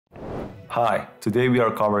Hi, today we are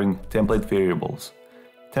covering template variables.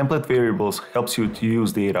 Template variables helps you to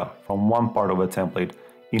use data from one part of a template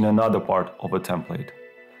in another part of a template.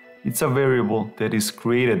 It's a variable that is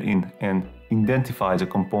created in and identifies a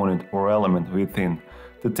component or element within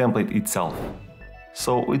the template itself.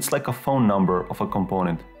 So it's like a phone number of a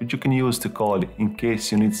component which you can use to call it in case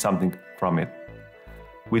you need something from it.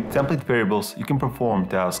 With template variables, you can perform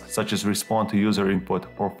tasks such as respond to user input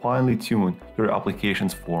or finely tune your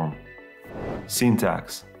application's form.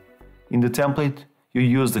 Syntax. In the template, you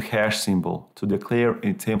use the hash symbol to declare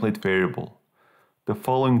a template variable. The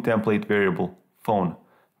following template variable, phone,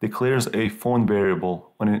 declares a phone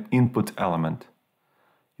variable on an input element.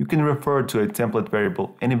 You can refer to a template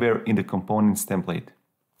variable anywhere in the component's template.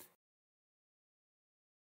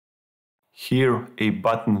 Here, a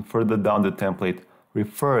button further down the template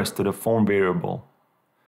refers to the phone variable.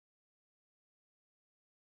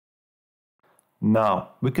 Now,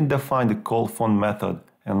 we can define the callPhone method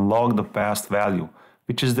and log the passed value,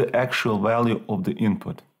 which is the actual value of the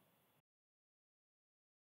input.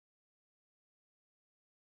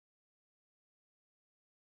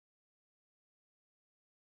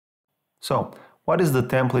 So, what is the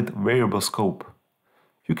template variable scope?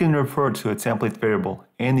 You can refer to a template variable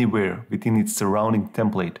anywhere within its surrounding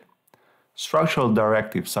template. Structural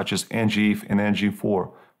directives such as ngIf and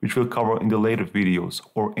ngFor, which we'll cover in the later videos,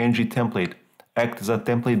 or ngTemplate, act as a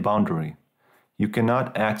template boundary. You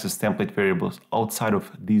cannot access template variables outside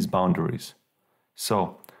of these boundaries.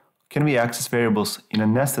 So, can we access variables in a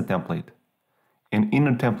nested template? An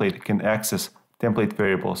inner template can access template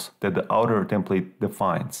variables that the outer template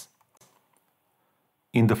defines.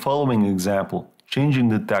 In the following example, changing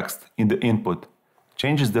the text in the input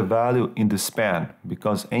changes the value in the span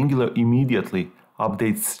because Angular immediately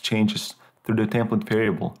updates changes through the template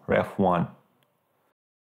variable ref1.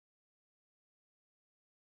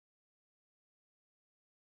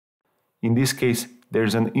 In this case, there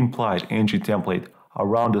is an implied ngTemplate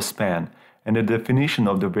around the span and the definition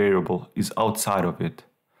of the variable is outside of it.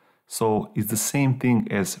 So it's the same thing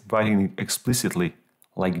as writing it explicitly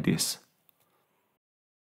like this.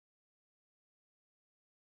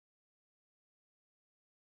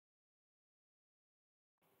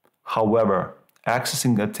 However,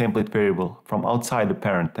 accessing a template variable from outside the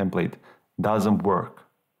parent template doesn't work.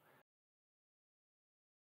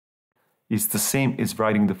 It's the same as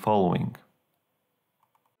writing the following.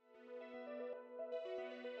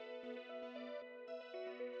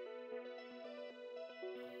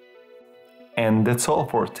 And that's all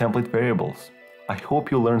for template variables. I hope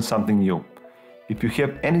you learned something new. If you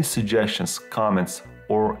have any suggestions, comments,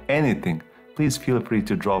 or anything, please feel free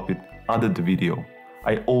to drop it under the video.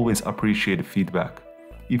 I always appreciate feedback.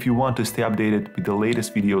 If you want to stay updated with the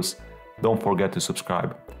latest videos, don't forget to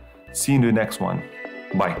subscribe. See you in the next one.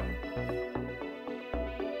 Bye.